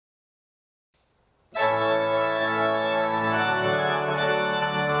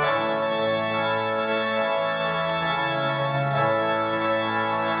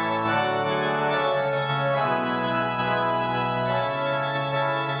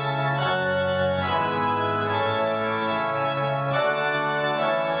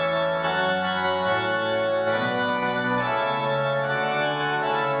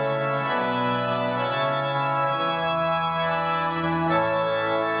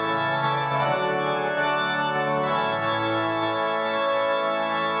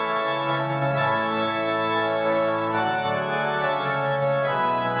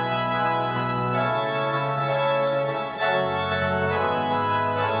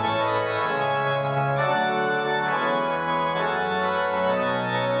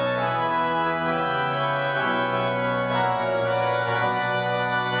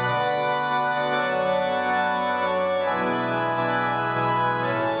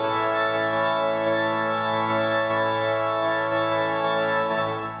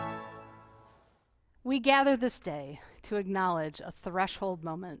gather this day to acknowledge a threshold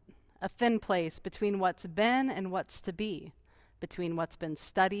moment, a thin place between what's been and what's to be, between what's been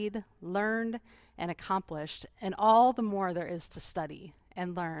studied, learned, and accomplished, and all the more there is to study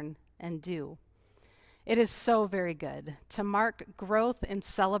and learn and do. It is so very good to mark growth in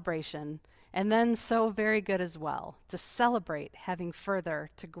celebration, and then so very good as well to celebrate having further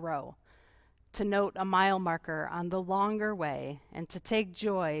to grow, to note a mile marker on the longer way, and to take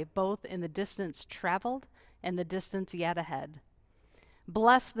joy both in the distance traveled and the distance yet ahead.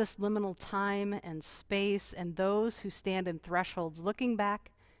 Bless this liminal time and space and those who stand in thresholds looking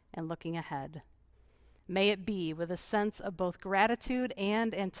back and looking ahead. May it be with a sense of both gratitude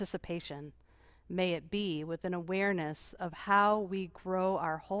and anticipation. May it be with an awareness of how we grow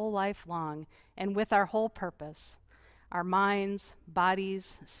our whole life long and with our whole purpose, our minds,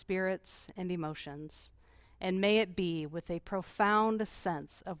 bodies, spirits, and emotions. And may it be with a profound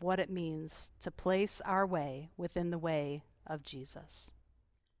sense of what it means to place our way within the way of Jesus.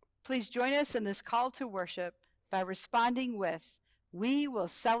 Please join us in this call to worship by responding with, "We will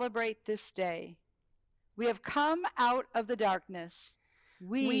celebrate this day. We have come out of the darkness.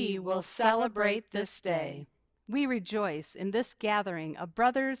 We will celebrate this day. We rejoice in this gathering of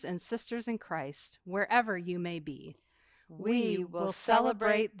brothers and sisters in Christ, wherever you may be. We will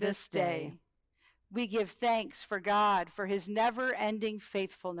celebrate this day. We give thanks for God for his never-ending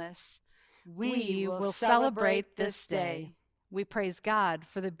faithfulness. We will celebrate this day. We praise God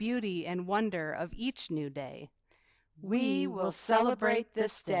for the beauty and wonder of each new day. We will celebrate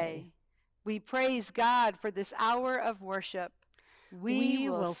this day. We praise God for this hour of worship. We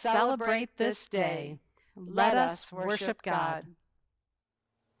will celebrate this day. Let us worship God.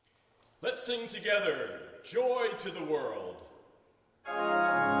 Let's sing together, Joy to the World.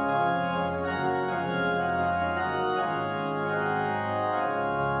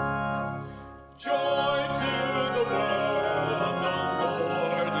 Joy to the world, the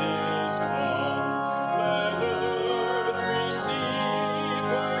Lord is come. Let earth receive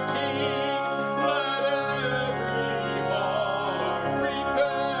her King. Let every heart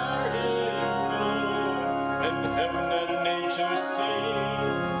prepare him room. And heaven and nature sing,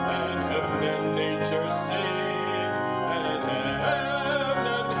 and heaven and nature sing, and heaven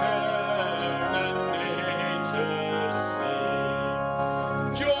and nature sing.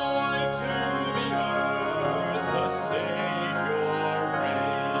 Joy to the earth, the Savior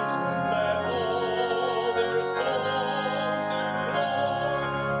reigns. Let all their songs implore,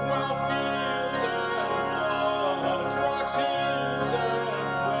 while fields and floods, rocks, hills, and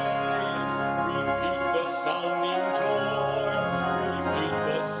plains repeat the sounding joy. Repeat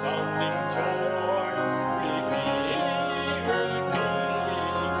the sounding joy. Repeat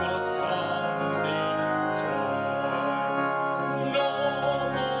the sounding joy. No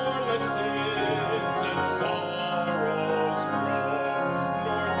more let sins and sorrows grow,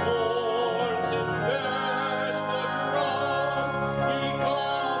 nor thorns infest the ground. He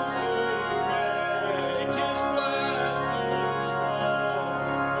comes to make his blessings flow.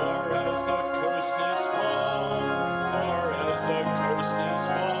 For as the cursed is found, for as the cursed is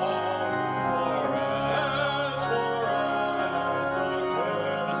found, for as the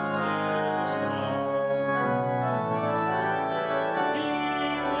cursed is found. He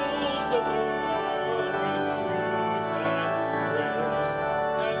rules the world with truth and grace,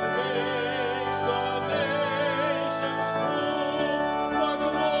 and makes the nations prove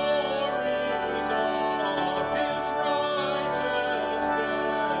the glories of his righteousness,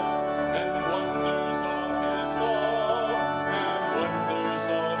 and wonders of his love, and wonders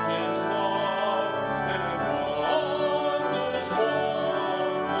of his love, and wonders of his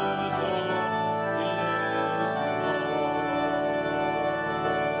love.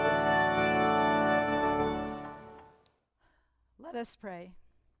 Let us pray.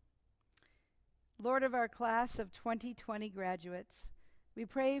 Lord of our class of 2020 graduates, we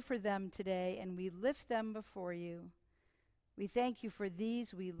pray for them today and we lift them before you. We thank you for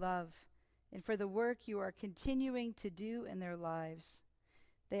these we love and for the work you are continuing to do in their lives.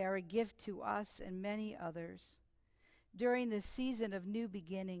 They are a gift to us and many others. During this season of new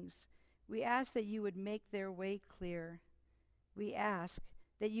beginnings, we ask that you would make their way clear. We ask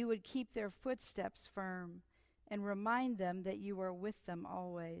that you would keep their footsteps firm and remind them that you are with them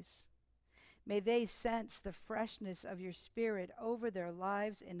always. May they sense the freshness of your Spirit over their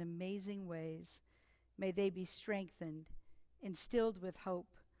lives in amazing ways. May they be strengthened, instilled with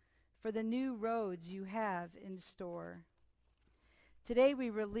hope for the new roads you have in store. Today we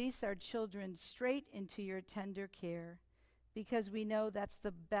release our children straight into your tender care because we know that's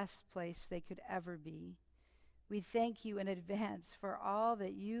the best place they could ever be. We thank you in advance for all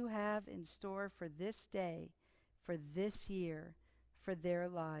that you have in store for this day, for this year, for their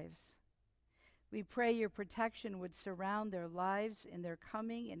lives. We pray your protection would surround their lives in their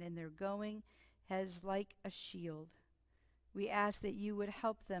coming and in their going as like a shield. We ask that you would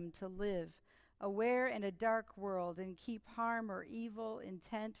help them to live aware in a dark world and keep harm or evil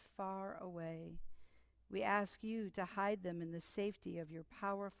intent far away. We ask you to hide them in the safety of your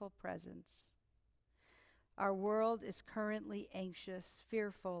powerful presence. Our world is currently anxious,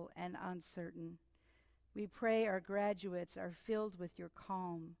 fearful, and uncertain. We pray our graduates are filled with your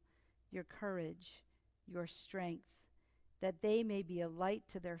calm, your courage, your strength, that they may be a light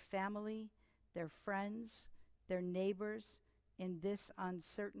to their family, their friends, their neighbors in this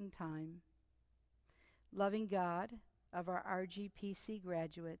uncertain time. Loving God of our RGPC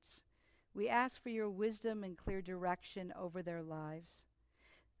graduates, we ask for your wisdom and clear direction over their lives.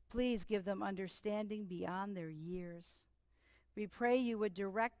 Please give them understanding beyond their years. We pray you would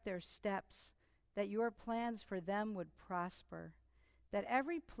direct their steps, that your plans for them would prosper, that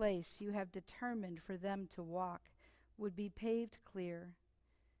every place you have determined for them to walk would be paved clear.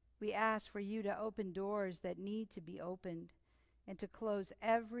 We ask for you to open doors that need to be opened and to close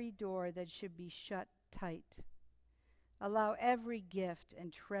every door that should be shut tight. Allow every gift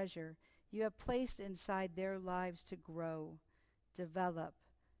and treasure you have placed inside their lives to grow, develop,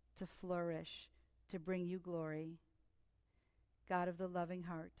 to flourish, to bring you glory. God of the loving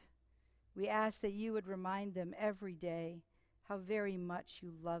heart, we ask that you would remind them every day how very much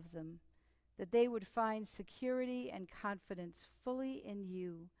you love them, that they would find security and confidence fully in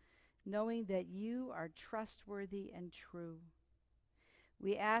you, knowing that you are trustworthy and true.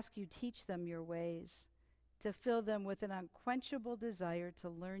 We ask you teach them your ways, to fill them with an unquenchable desire to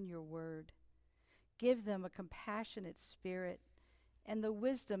learn your word. Give them a compassionate spirit and the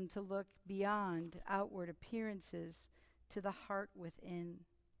wisdom to look beyond outward appearances to the heart within.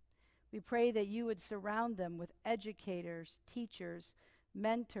 We pray that you would surround them with educators, teachers,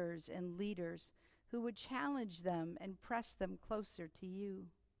 mentors, and leaders who would challenge them and press them closer to you.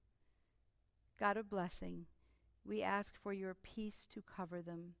 God of blessing, we ask for your peace to cover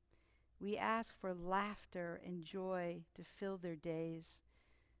them. We ask for laughter and joy to fill their days.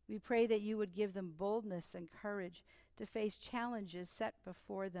 We pray that you would give them boldness and courage to face challenges set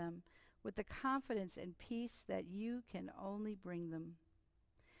before them with the confidence and peace that you can only bring them.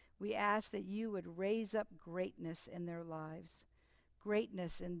 We ask that you would raise up greatness in their lives,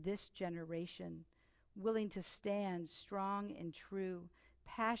 greatness in this generation, willing to stand strong and true,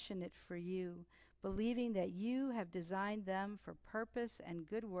 passionate for you, believing that you have designed them for purpose and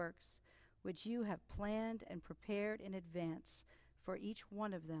good works, which you have planned and prepared in advance for each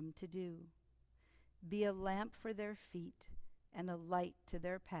one of them to do. Be a lamp for their feet and a light to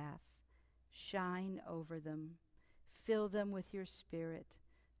their path. Shine over them. Fill them with your spirit.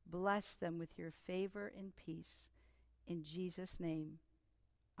 Bless them with your favor and peace. In Jesus' name,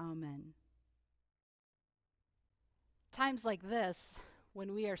 amen. Times like this,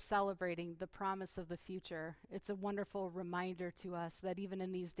 when we are celebrating the promise of the future, it's a wonderful reminder to us that even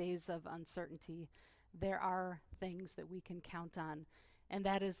in these days of uncertainty, there are things that we can count on, and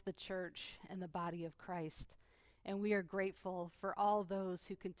that is the church and the body of Christ. And we are grateful for all those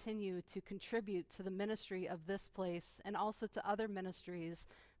who continue to contribute to the ministry of this place and also to other ministries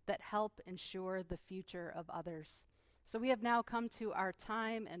that help ensure the future of others. So we have now come to our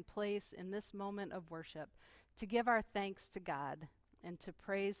time and place in this moment of worship to give our thanks to God and to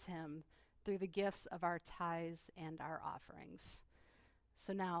praise him through the gifts of our tithes and our offerings.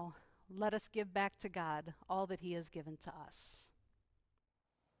 So now, let us give back to God all that he has given to us.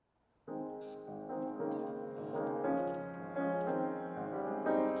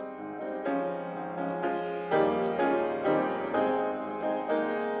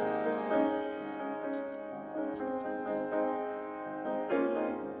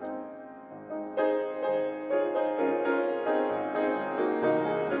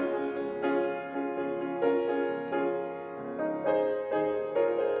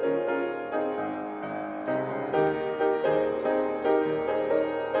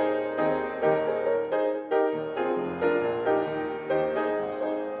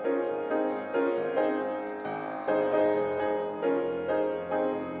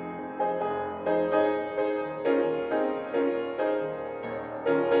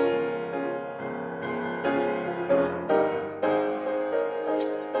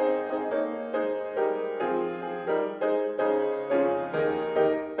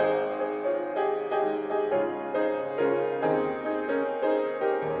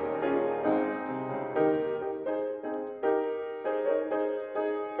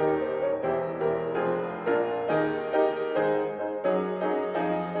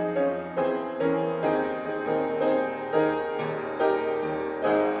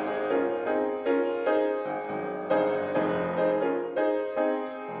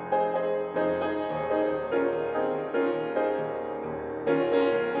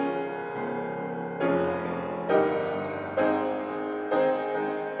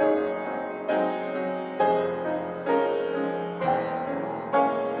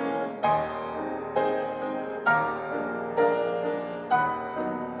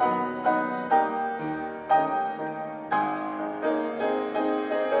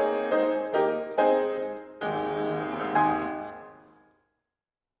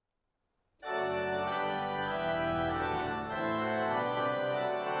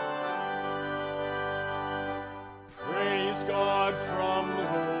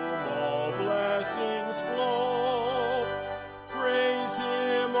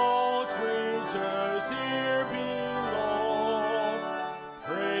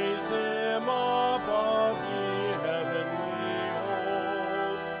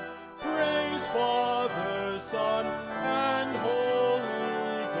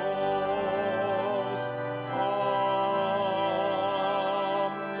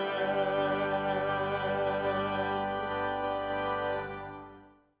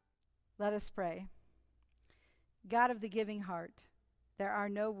 us pray. God of the giving heart, there are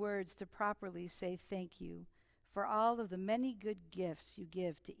no words to properly say thank you for all of the many good gifts you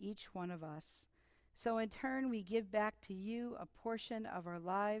give to each one of us. So in turn, we give back to you a portion of our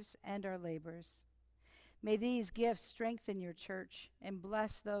lives and our labors. May these gifts strengthen your church and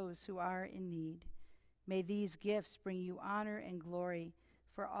bless those who are in need. May these gifts bring you honor and glory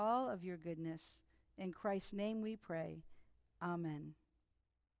for all of your goodness. In Christ's name we pray. Amen.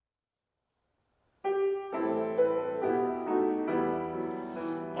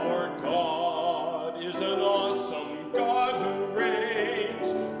 Our God is an awesome God who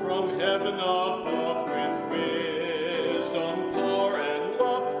reigns from heaven above with wisdom, power, and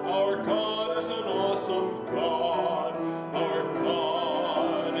love. Our God is an awesome God. Our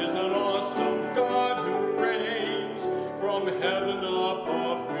God is an awesome God who reigns from heaven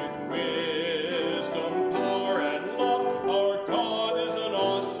above with wisdom, power, and love. Our God is an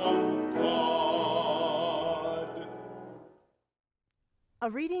awesome God. A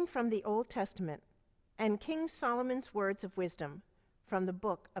reading from the Old Testament and King Solomon's words of wisdom from the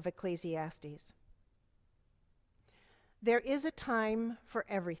book of Ecclesiastes. There is a time for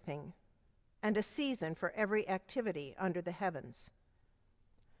everything, and a season for every activity under the heavens.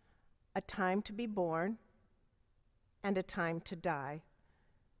 A time to be born, and a time to die.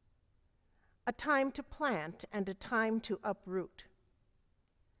 A time to plant, and a time to uproot.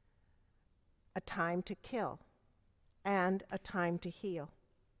 A time to kill, and a time to heal.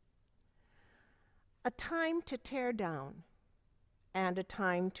 A time to tear down, and a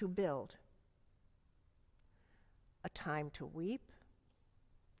time to build. A time to weep,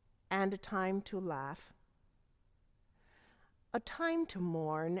 and a time to laugh. A time to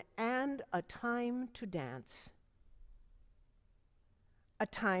mourn, and a time to dance. A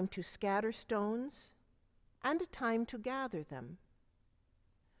time to scatter stones, and a time to gather them.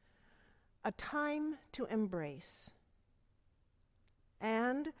 A time to embrace,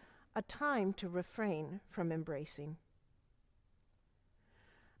 and a time to refrain from embracing.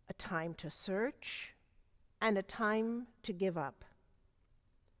 A time to search, and a time to give up.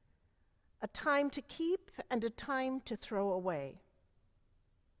 A time to keep, and a time to throw away.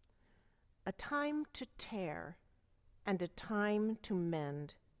 A time to tear, and a time to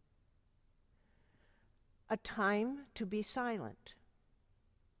mend. A time to be silent,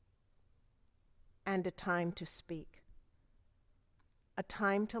 and a time to speak. A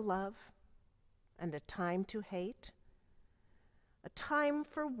time to love, and a time to hate. A time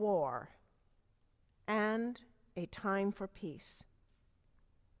for war, and a time for peace.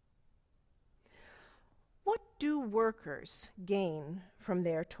 What do workers gain from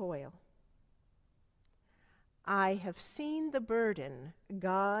their toil? I have seen the burden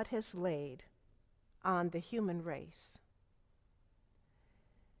God has laid on the human race.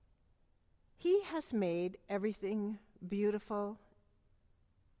 He has made everything beautiful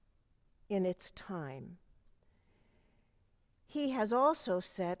in its time. He has also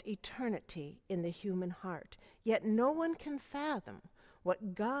set eternity in the human heart, yet no one can fathom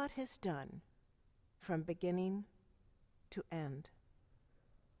what God has done from beginning to end.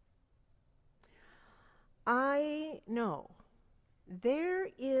 I know there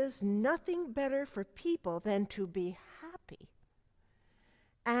is nothing better for people than to be happy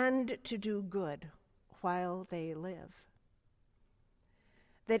and to do good while they live,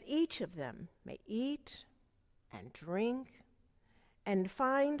 that each of them may eat and drink and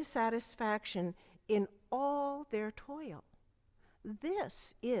find satisfaction in all their toil.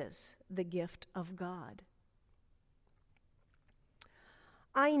 This is the gift of God.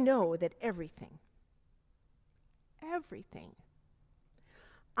 I know that everything,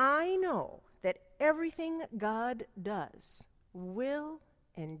 I know that everything God does will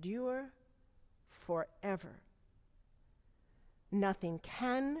endure forever. Nothing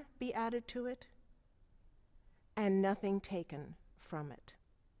can be added to it, and nothing taken from it.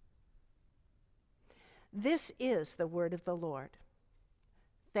 This is the word of the Lord.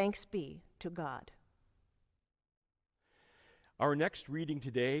 Thanks be to God. Our next reading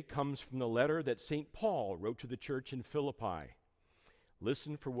today comes from the letter that St. Paul wrote to the church in Philippi.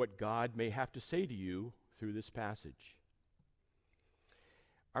 Listen for what God may have to say to you through this passage.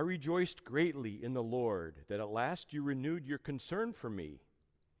 I rejoiced greatly in the Lord that at last you renewed your concern for me.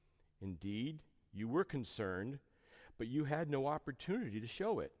 Indeed, you were concerned, but you had no opportunity to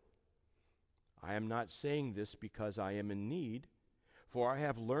show it. I am not saying this because I am in need, for I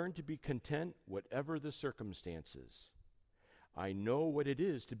have learned to be content whatever the circumstances. I know what it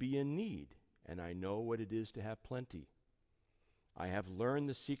is to be in need, and I know what it is to have plenty. I have learned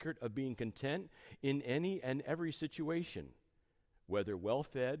the secret of being content in any and every situation, whether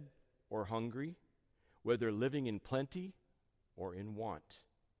well-fed or hungry, whether living in plenty or in want.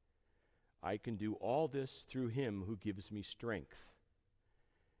 I can do all this through him who gives me strength.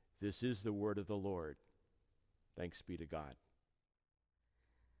 This is the word of the Lord. Thanks be to God.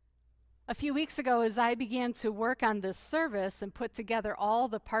 A few weeks ago, as I began to work on this service and put together all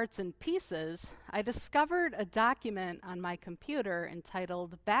the parts and pieces, I discovered a document on my computer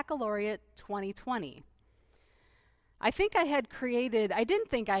entitled Baccalaureate 2020. I didn't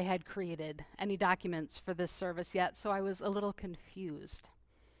think I had created any documents for this service yet, so I was a little confused.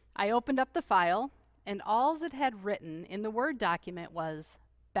 I opened up the file, and all it had written in the Word document was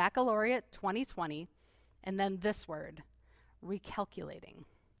Baccalaureate 2020, and then this word, recalculating.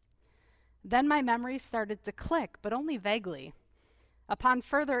 Then my memory started to click, but only vaguely. Upon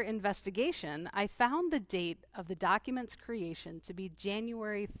further investigation, I found the date of the document's creation to be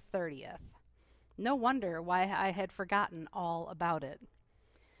January 30th. No wonder why I had forgotten all about it.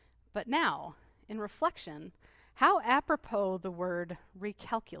 But now, in reflection, how apropos the word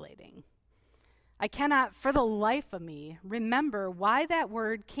recalculating. I cannot, for the life of me, remember why that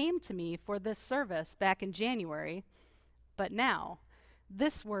word came to me for this service back in January, but now,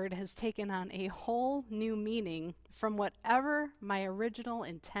 this word has taken on a whole new meaning from whatever my original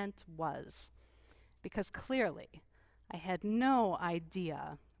intent was, because clearly I had no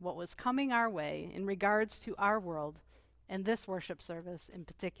idea what was coming our way in regards to our world and this worship service in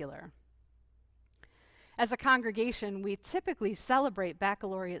particular. As a congregation, we typically celebrate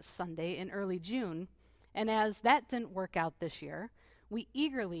Baccalaureate Sunday in early June, and as that didn't work out this year, we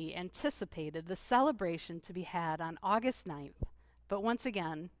eagerly anticipated the celebration to be had on August 9th. But once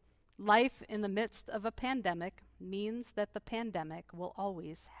again, life in the midst of a pandemic means that the pandemic will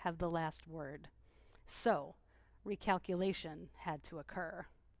always have the last word. So, recalculation had to occur.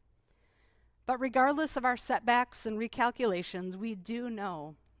 But regardless of our setbacks and recalculations, we do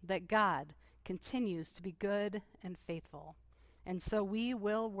know that God continues to be good and faithful. And so we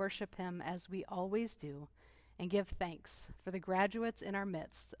will worship him as we always do and give thanks for the graduates in our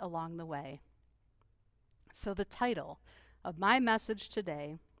midst along the way. So the title of my message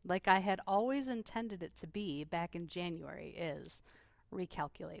today, like I had always intended it to be back in January, is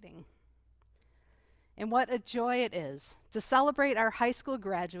Recalculating. And what a joy it is to celebrate our high school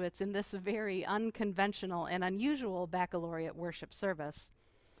graduates in this very unconventional and unusual baccalaureate worship service.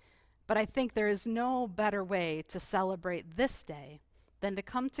 But I think there is no better way to celebrate this day than to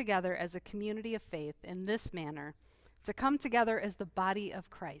come together as a community of faith in this manner, to come together as the body of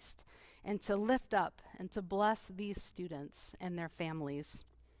Christ, and to lift up and to bless these students and their families.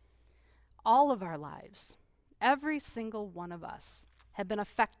 All of our lives, every single one of us, have been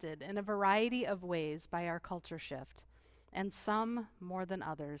affected in a variety of ways by our culture shift, and some more than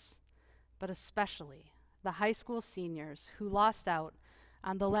others, but especially the high school seniors who lost out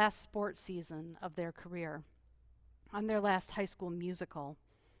on the last sports season of their career, on their last high school musical,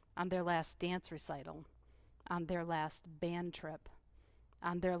 on their last dance recital, on their last band trip,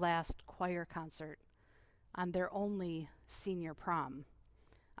 on their last choir concert, on their only senior prom,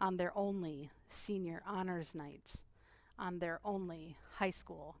 on their only senior honors night, on their only high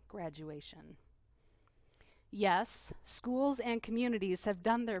school graduation. Yes, schools and communities have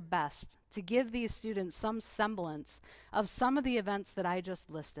done their best to give these students some semblance of some of the events that I just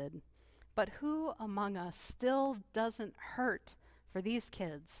listed. But who among us still doesn't hurt for these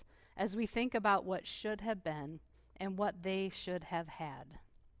kids as we think about what should have been and what they should have had?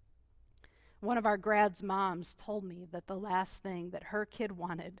 One of our grads' moms told me that the last thing that her kid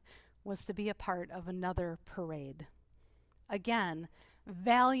wanted was to be a part of another parade. Again,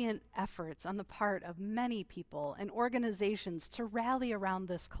 valiant efforts on the part of many people and organizations to rally around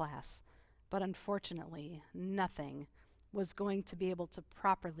this class, but unfortunately, nothing was going to be able to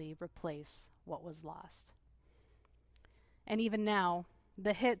properly replace what was lost. And even now,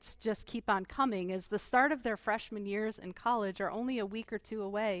 the hits just keep on coming as the start of their freshman years in college are only a week or two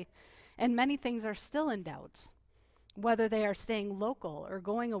away, and many things are still in doubt. Whether they are staying local or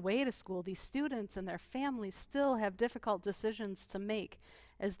going away to school, these students and their families still have difficult decisions to make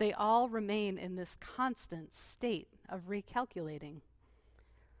as they all remain in this constant state of recalculating.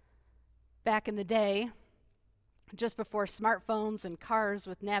 Back in the day, just before smartphones and cars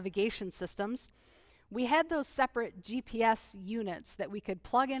with navigation systems, we had those separate GPS units that we could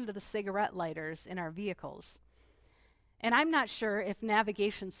plug into the cigarette lighters in our vehicles. And I'm not sure if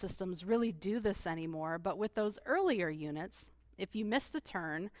navigation systems really do this anymore, but with those earlier units, if you missed a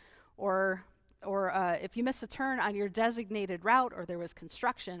turn or if you missed a turn on your designated route or there was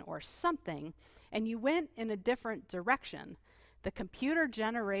construction or something, and you went in a different direction, the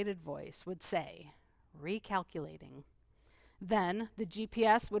computer-generated voice would say, recalculating. Then the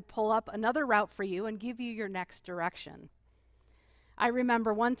GPS would pull up another route for you and give you your next direction. I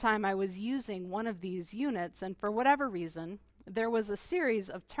remember one time I was using one of these units, and for whatever reason, there was a series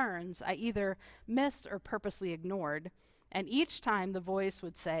of turns I either missed or purposely ignored, and each time the voice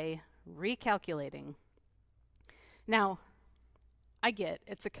would say, "Recalculating." Now, I get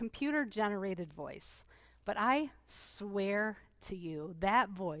it's a computer-generated voice, but I swear to you, that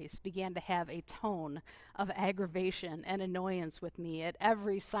voice began to have a tone of aggravation and annoyance with me at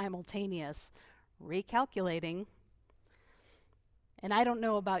every simultaneous recalculating. And I don't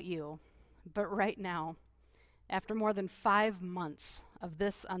know about you, but right now, after more than 5 months of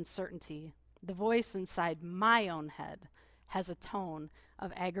this uncertainty, the voice inside my own head has a tone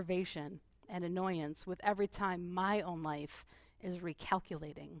of aggravation and annoyance with every time my own life is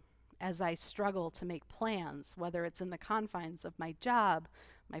recalculating as I struggle to make plans, whether it's in the confines of my job,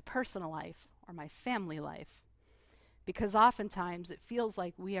 my personal life, or my family life. Because oftentimes it feels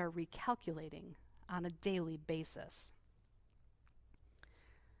like we are recalculating on a daily basis.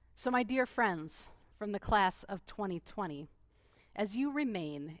 So my dear friends from the class of 2020, as you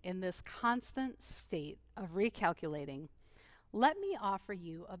remain in this constant state of recalculating, let me offer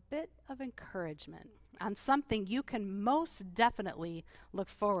you a bit of encouragement on something you can most definitely look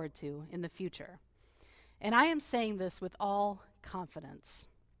forward to in the future. And I am saying this with all confidence.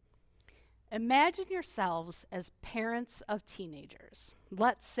 Imagine yourselves as parents of teenagers,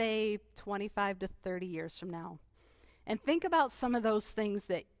 let's say 25 to 30 years from now, and think about some of those things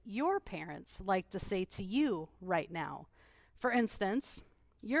that your parents like to say to you right now. For instance,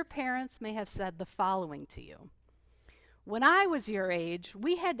 your parents may have said the following to you. When I was your age,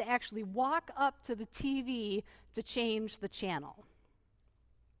 we had to actually walk up to the TV to change the channel.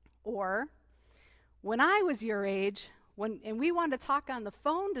 Or, when I was your age, and we wanted to talk on the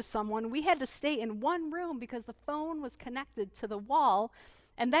phone to someone, we had to stay in one room because the phone was connected to the wall,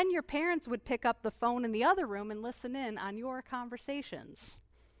 and then your parents would pick up the phone in the other room and listen in on your conversations.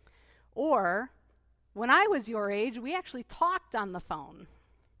 Or, when I was your age, we actually talked on the phone.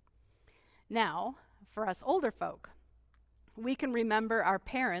 Now, for us older folk, we can remember our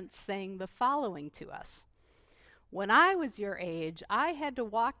parents saying the following to us. When I was your age, I had to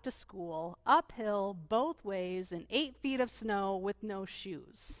walk to school uphill both ways in 8 feet of snow with no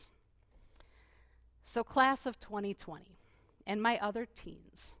shoes. So class of 2020 and my other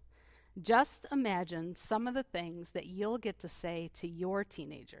teens, just imagine some of the things that you'll get to say to your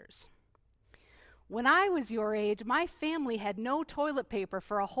teenagers. When I was your age, my family had no toilet paper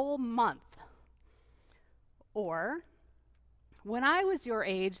for a whole month. Or, when I was your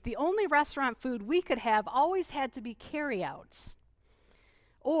age, the only restaurant food we could have always had to be carry-out.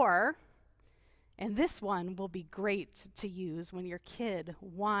 Or, and this one will be great to use when your kid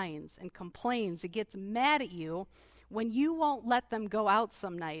whines and complains and gets mad at you when you won't let them go out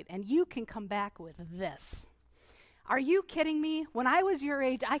some night, and you can come back with this. Are you kidding me? When I was your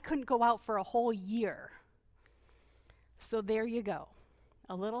age, I couldn't go out for a whole year. So there you go,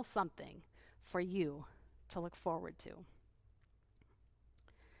 a little something for you to look forward to.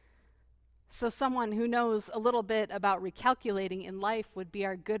 So someone who knows a little bit about recalculating in life would be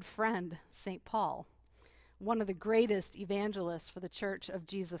our good friend, St. Paul, one of the greatest evangelists for the Church of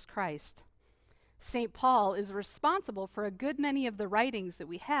Jesus Christ. St. Paul is responsible for a good many of the writings that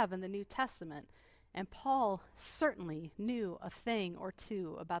we have in the New Testament, and Paul certainly knew a thing or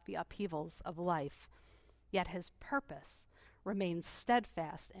two about the upheavals of life, yet his purpose remained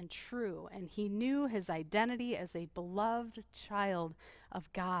steadfast and true, and he knew his identity as a beloved child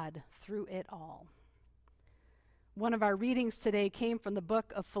of God through it all. One of our readings today came from the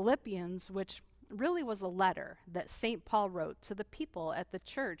book of Philippians, which really was a letter that St. Paul wrote to the people at the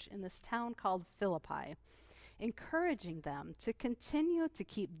church in this town called Philippi, encouraging them to continue to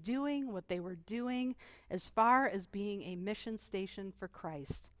keep doing what they were doing as far as being a mission station for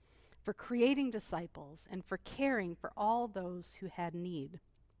Christ, for creating disciples, and for caring for all those who had need.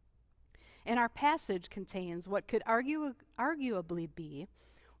 And our passage contains what could arguably be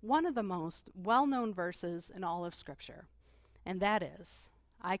one of the most well-known verses in all of Scripture, and that is,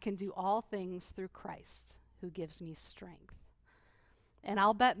 I can do all things through Christ who gives me strength. And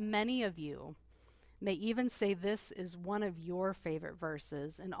I'll bet many of you may even say this is one of your favorite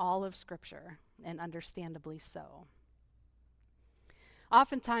verses in all of Scripture, and understandably so.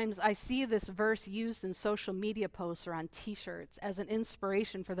 Oftentimes, I see this verse used in social media posts or on t-shirts as an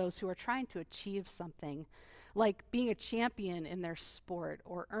inspiration for those who are trying to achieve something, like being a champion in their sport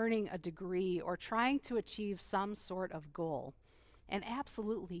or earning a degree or trying to achieve some sort of goal. And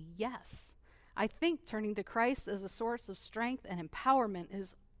absolutely, yes, I think turning to Christ as a source of strength and empowerment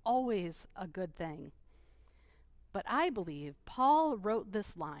is always a good thing. But I believe Paul wrote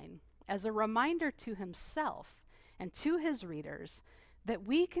this line as a reminder to himself and to his readers that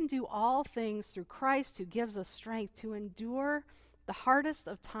we can do all things through Christ who gives us strength to endure the hardest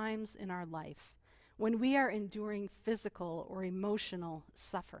of times in our life, when we are enduring physical or emotional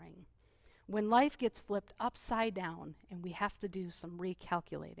suffering, when life gets flipped upside down and we have to do some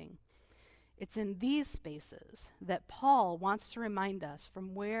recalculating. It's in these spaces that Paul wants to remind us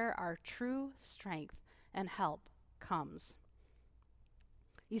from where our true strength and help comes.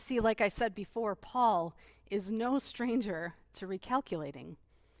 You see, like I said before, Paul is no stranger to recalculating.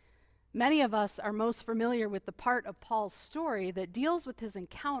 Many of us are most familiar with the part of Paul's story that deals with his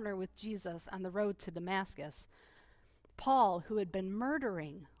encounter with Jesus on the road to Damascus. Paul, who had been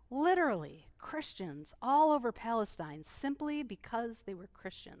murdering, literally, Christians all over Palestine simply because they were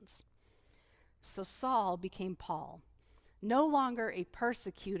Christians. So Saul became Paul, no longer a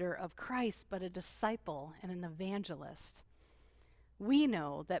persecutor of Christ, but a disciple and an evangelist. We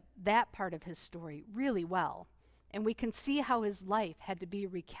know that part of his story really well, and we can see how his life had to be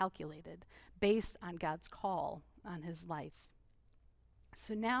recalculated based on God's call on his life.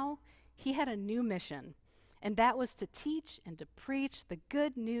 So now he had a new mission, and that was to teach and to preach the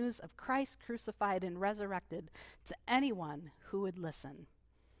good news of Christ crucified and resurrected to anyone who would listen.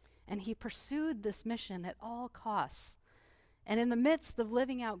 And he pursued this mission at all costs. And in the midst of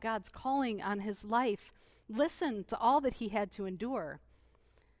living out God's calling on his life, listened to all that he had to endure.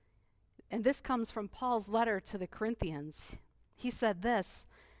 And this comes from Paul's letter to the Corinthians. He said this,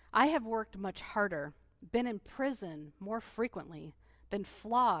 "I have worked much harder, been in prison more frequently, been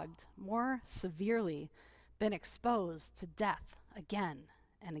flogged more severely, been exposed to death again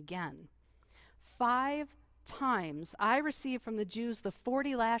and again. 5 times I received from the Jews the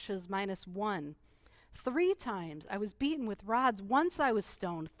 40 lashes minus 1. 3 times I was beaten with rods. Once I was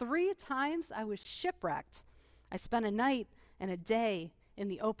stoned. 3 times I was shipwrecked. I spent a night and a day in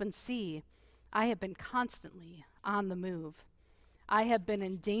the open sea. I have been constantly on the move. I have been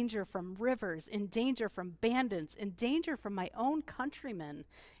in danger from rivers, in danger from bandits, in danger from my own countrymen,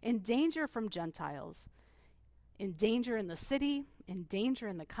 in danger from Gentiles, in danger in the city, in danger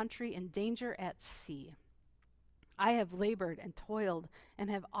in the country, in danger at sea. I have labored and toiled and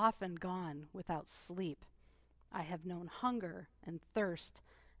have often gone without sleep. I have known hunger and thirst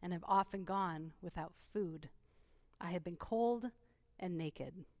and have often gone without food. I have been cold and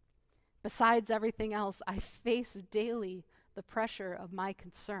naked. Besides everything else, I face daily the pressure of my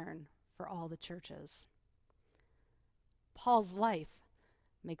concern for all the churches." Paul's life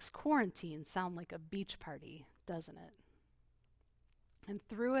makes quarantine sound like a beach party, doesn't it? And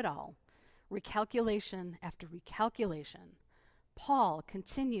through it all, recalculation after recalculation, Paul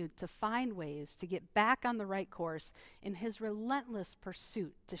continued to find ways to get back on the right course in his relentless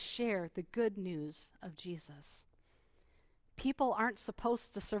pursuit to share the good news of Jesus. People aren't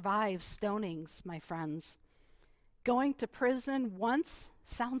supposed to survive stonings, my friends. Going to prison once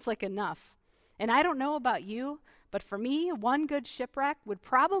sounds like enough. And I don't know about you, but for me, one good shipwreck would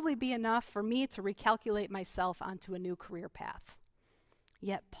probably be enough for me to recalculate myself onto a new career path.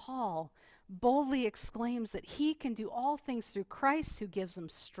 Yet Paul boldly exclaims that he can do all things through Christ who gives him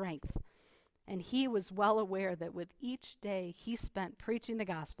strength. And he was well aware that with each day he spent preaching the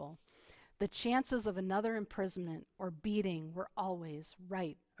gospel, the chances of another imprisonment or beating were always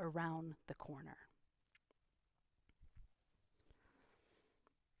right around the corner.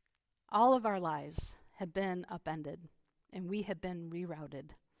 All of our lives have been upended, and we have been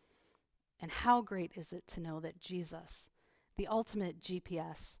rerouted. And how great is it to know that Jesus, the ultimate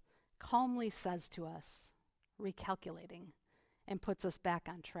GPS, calmly says to us, recalculating, and puts us back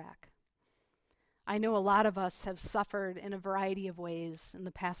on track. I know a lot of us have suffered in a variety of ways in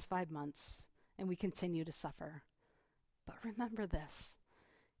the past 5 months, and we continue to suffer. But remember this,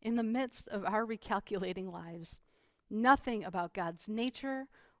 in the midst of our recalculating lives, nothing about God's nature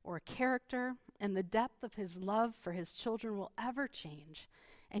or character and the depth of his love for his children will ever change,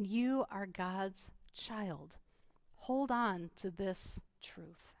 and you are God's child. Hold on to this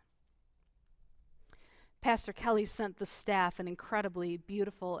truth. Pastor Kelly sent the staff an incredibly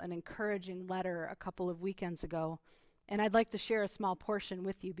beautiful and encouraging letter a couple of weekends ago, and I'd like to share a small portion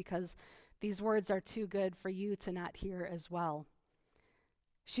with you because these words are too good for you to not hear as well.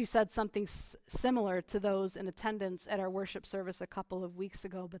 She said something similar to those in attendance at our worship service a couple of weeks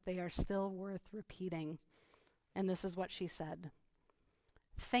ago, but they are still worth repeating. And this is what she said.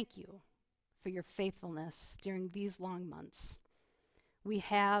 "Thank you for your faithfulness during these long months. We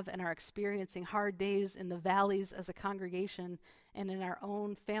have and are experiencing hard days in the valleys as a congregation and in our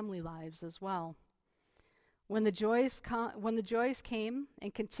own family lives as well. When the joys came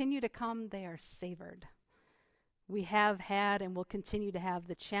and continue to come, they are savored. We have had and will continue to have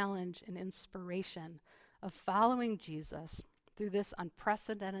the challenge and inspiration of following Jesus through this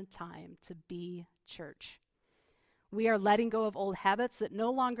unprecedented time to be church. We are letting go of old habits that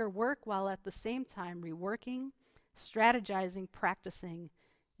no longer work while at the same time reworking, strategizing, practicing,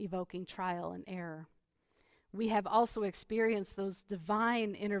 evoking trial and error. We have also experienced those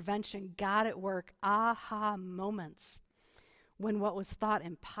divine intervention, God at work, aha moments when what was thought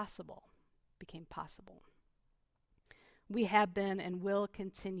impossible became possible. We have been and will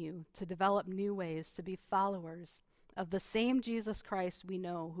continue to develop new ways to be followers of the same Jesus Christ we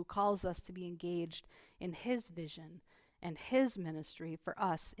know, who calls us to be engaged in his vision and his ministry for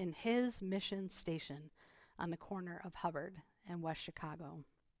us in his mission station on the corner of Hubbard and West Chicago.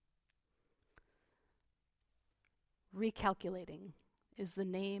 Recalculating is the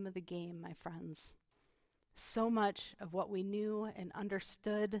name of the game, my friends. So much of what we knew and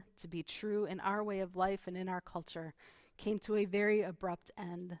understood to be true in our way of life and in our culture came to a very abrupt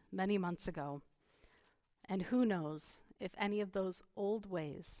end many months ago. And who knows if any of those old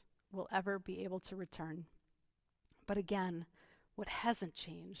ways will ever be able to return. But again, what hasn't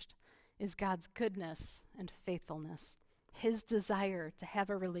changed is God's goodness and faithfulness, his desire to have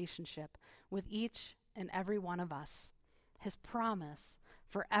a relationship with each and every one of us, his promise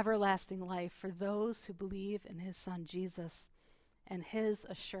for everlasting life for those who believe in his Son Jesus, and his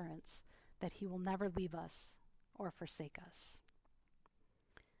assurance that he will never leave us or forsake us.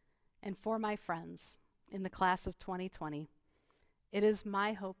 And for my friends in the class of 2020, it is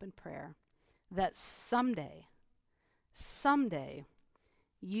my hope and prayer that someday,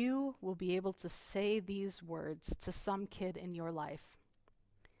 you will be able to say these words to some kid in your life.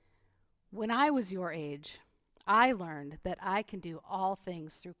 When I was your age, I learned that I can do all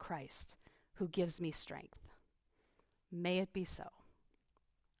things through Christ who gives me strength. May it be so.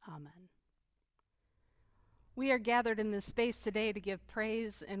 Amen. We are gathered in this space today to give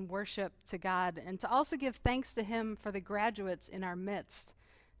praise and worship to God and to also give thanks to him for the graduates in our midst.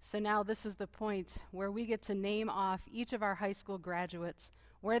 So now this is the point where we get to name off each of our high school graduates,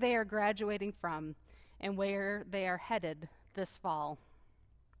 where they are graduating from, and where they are headed this fall.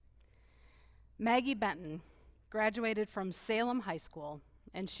 Maggie Benton graduated from Salem High School,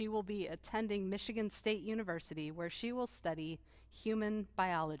 and she will be attending Michigan State University, where she will study human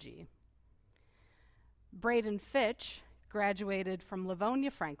biology. Braden Fitch graduated from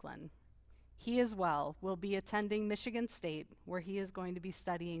Livonia Franklin. He as well will be attending Michigan State, where he is going to be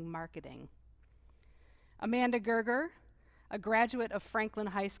studying marketing. Amanda Gerger, a graduate of Franklin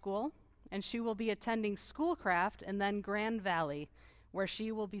High School, and she will be attending Schoolcraft and then Grand Valley, where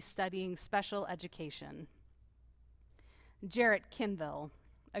she will be studying special education. Jarrett Kinville,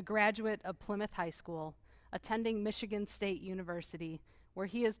 a graduate of Plymouth High School, attending Michigan State University, where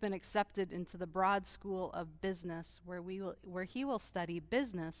he has been accepted into the Broad School of Business, where he will study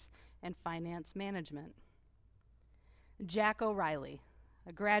business and finance management. Jack O'Reilly,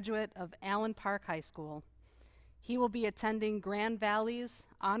 a graduate of Allen Park High School. He will be attending Grand Valley's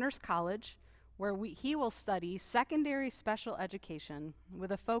Honors College, where he will study secondary special education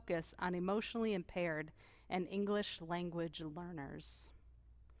with a focus on emotionally impaired and English language learners.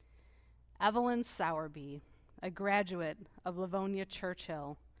 Evelyn Sowerby, a graduate of Livonia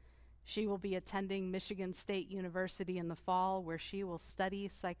Churchill. She will be attending Michigan State University in the fall, where she will study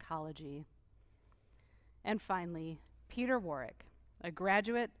psychology. And finally, Peter Warwick, a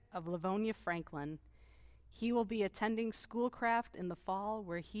graduate of Livonia Franklin. He will be attending Schoolcraft in the fall,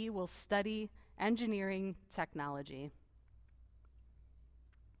 where he will study engineering technology.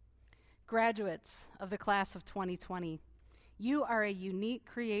 Graduates of the class of 2020, you are a unique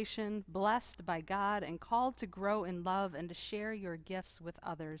creation, blessed by God and called to grow in love and to share your gifts with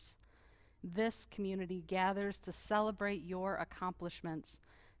others. This community gathers to celebrate your accomplishments,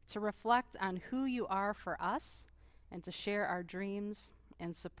 to reflect on who you are for us, and to share our dreams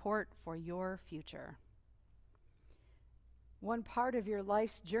and support for your future. One part of your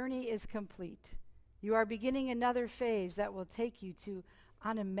life's journey is complete. You are beginning another phase that will take you to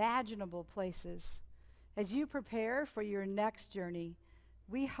unimaginable places. As you prepare for your next journey,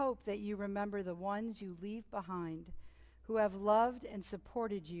 we hope that you remember the ones you leave behind who have loved and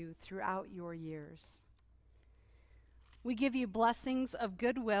supported you throughout your years. We give you blessings of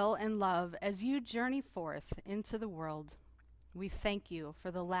goodwill and love as you journey forth into the world. We thank you for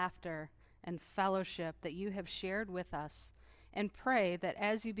the laughter and fellowship that you have shared with us, and pray that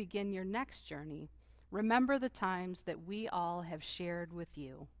as you begin your next journey, remember the times that we all have shared with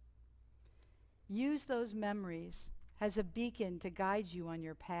you. Use those memories as a beacon to guide you on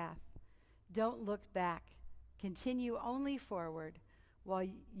your path. Don't look back. Continue only forward, while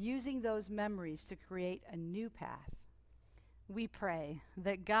using those memories to create a new path. We pray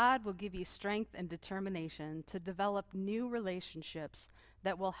that God will give you strength and determination to develop new relationships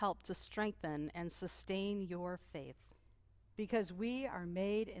that will help to strengthen and sustain your faith. Because we are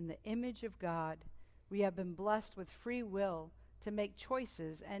made in the image of God, we have been blessed with free will to make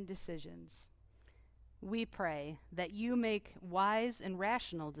choices and decisions. We pray that you make wise and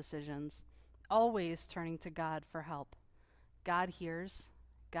rational decisions, always turning to God for help. God hears,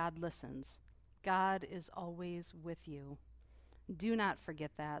 God listens, God is always with you. Do not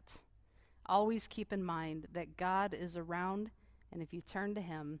forget that. Always keep in mind that God is around, and if you turn to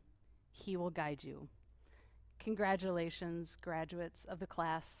Him, He will guide you. Congratulations, graduates of the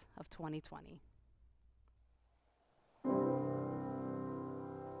class of 2020.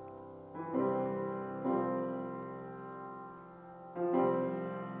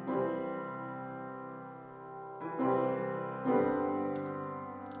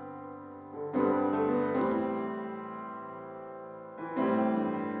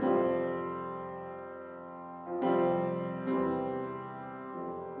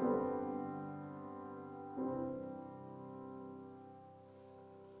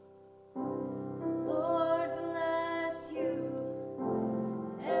 Lord bless you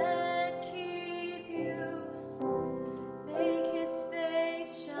and keep you. Make His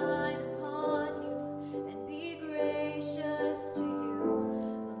face shine upon you and be gracious to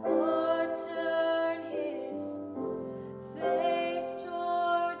you. The Lord turn His face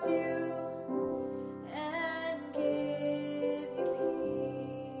towards you and give you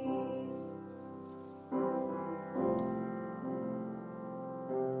peace.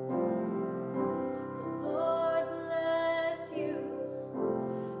 The Lord bless you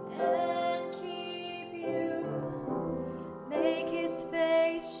and keep you. Make His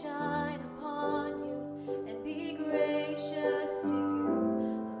face shine upon you and be gracious to you.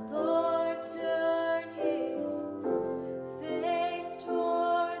 The Lord turn His face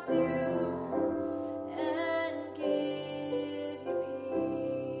towards you and give you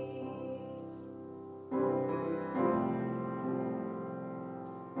peace. Amen.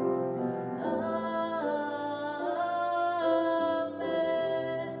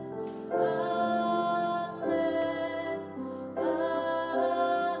 Amen. Amen. Amen.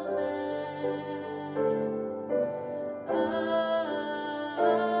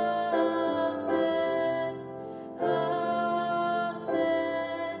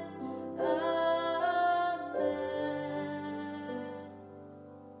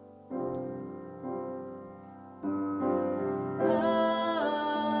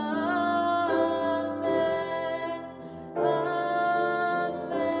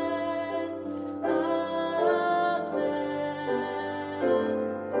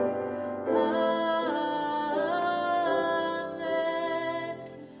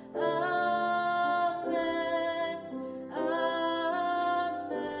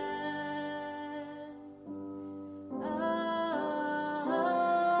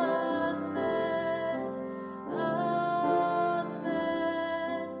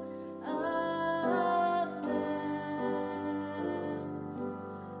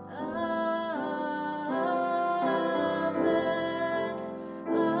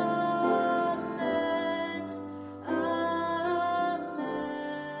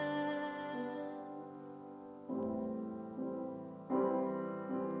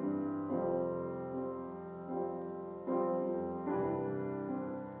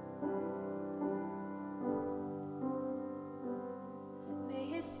 May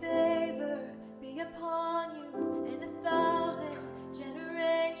His favor be upon you and 1,000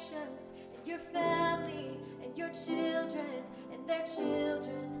 generations, and your family, and your children, and their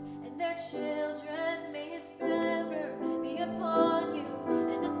children, and their children. May His favor be upon you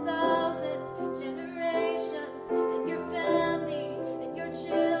and 1,000 generations, and your family, and your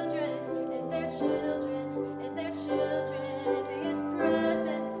children, and their children, and their children. May His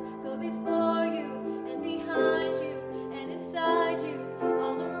presence go before you and behind you and inside you,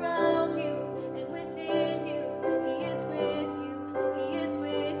 all around you and within you. He is with you. He is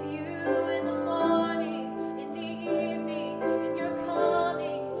with you in the morning, in the evening, in your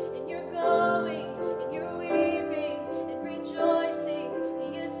coming, in your going, in your weeping and rejoicing.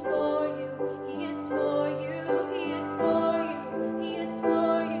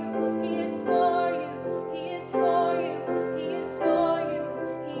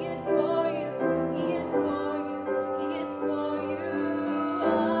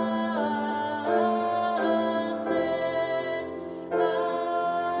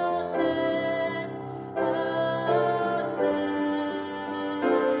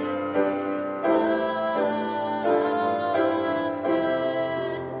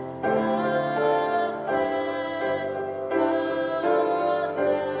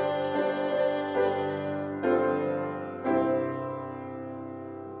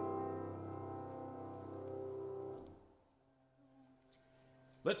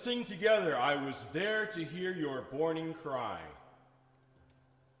 Let's sing together, I was there to hear your borning cry.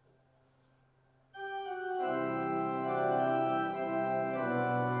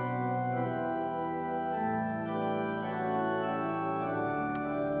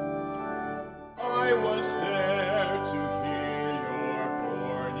 I was there to hear your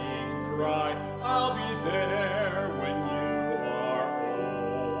borning cry. I'll be there when you are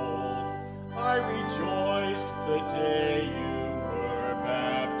old. I rejoiced the day you were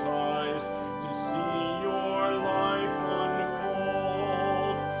baptized to see your life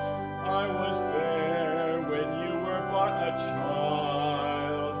unfold. I was there when you were but a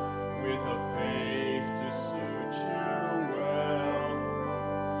child with a faith to suit you well.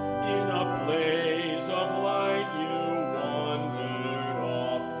 In a blaze of light you wandered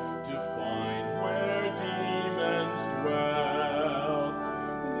off to find where demons dwell.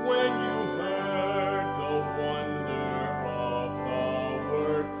 When you heard the wonder of the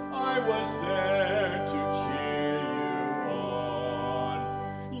word, I was there to cheer you on.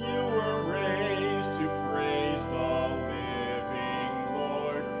 You were raised to praise the living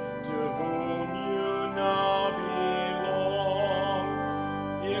Lord, to whom you now belong.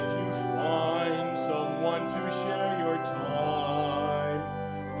 If you find someone to share your time,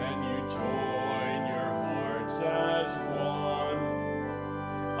 and you join your hearts as one,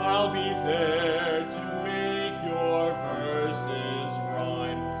 I'll be there to make your verses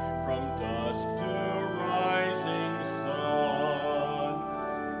rhyme from dusk to rising sun.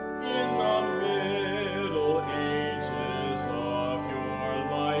 In the Middle Ages of your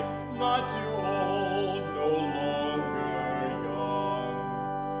life, not too old, no longer young,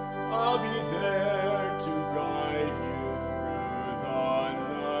 I'll be there to guide you through the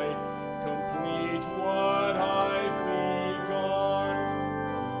night, complete what I've begun.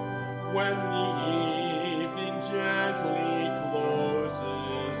 When the evening gently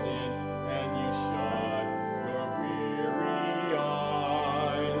closes in and you shut your weary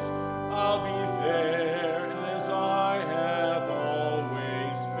eyes, I'll be there as I have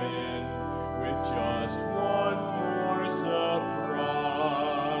always been, with just one more surprise.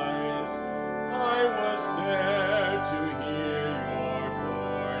 I was there to hear your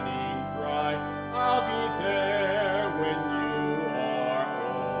borning cry. I'll be there when you are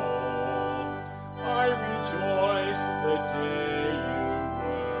old. I rejoiced the day you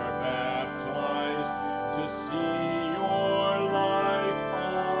were baptized to see your life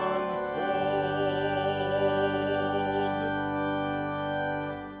unfold.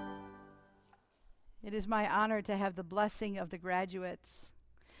 It is my honor to have the blessing of the graduates.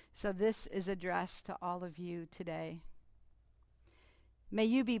 So this is addressed to all of you today. May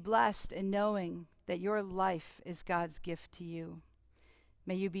you be blessed in knowing that your life is God's gift to you.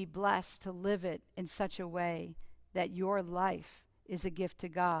 May you be blessed to live it in such a way that your life is a gift to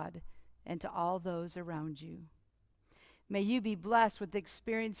God and to all those around you. May you be blessed with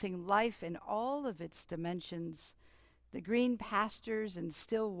experiencing life in all of its dimensions, the green pastures and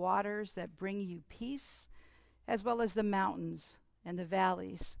still waters that bring you peace, as well as the mountains and the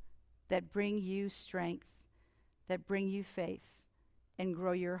valleys that bring you strength, that bring you faith, and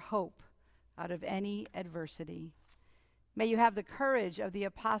grow your hope out of any adversity. May you have the courage of the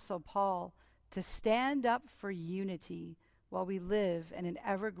Apostle Paul to stand up for unity while we live in an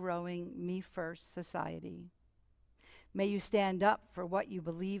ever-growing me-first society. May you stand up for what you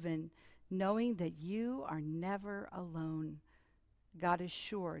believe in, knowing that you are never alone. God is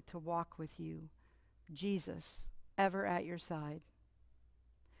sure to walk with you, Jesus ever at your side.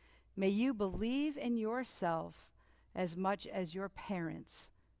 May you believe in yourself as much as your parents,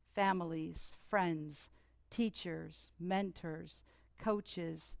 families, friends, teachers, mentors,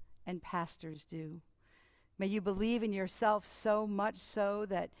 coaches, and pastors do. May you believe in yourself so much so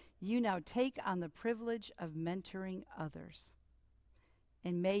that you now take on the privilege of mentoring others.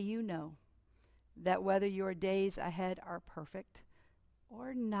 And may you know that whether your days ahead are perfect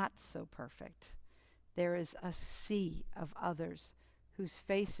or not so perfect, there is a sea of others whose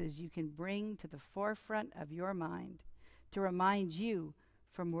faces you can bring to the forefront of your mind to remind you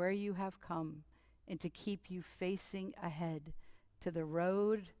from where you have come and to keep you facing ahead to the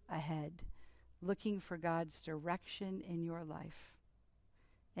road ahead, looking for God's direction in your life.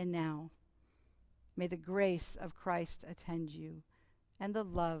 And now, may the grace of Christ attend you and the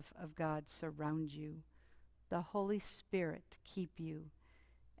love of God surround you, the Holy Spirit keep you,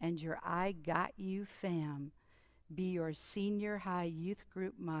 and your I Got You fam be your senior high youth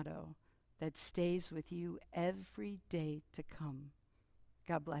group motto that stays with you every day to come.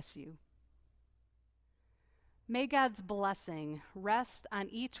 God bless you. May God's blessing rest on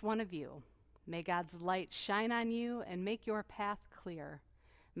each one of you. May God's light shine on you and make your path clear.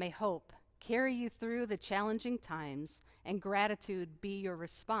 May hope carry you through the challenging times and gratitude be your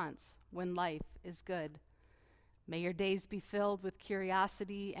response when life is good. May your days be filled with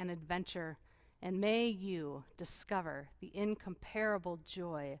curiosity and adventure, and may you discover the incomparable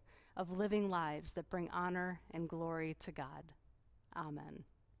joy of living lives that bring honor and glory to God. Amen.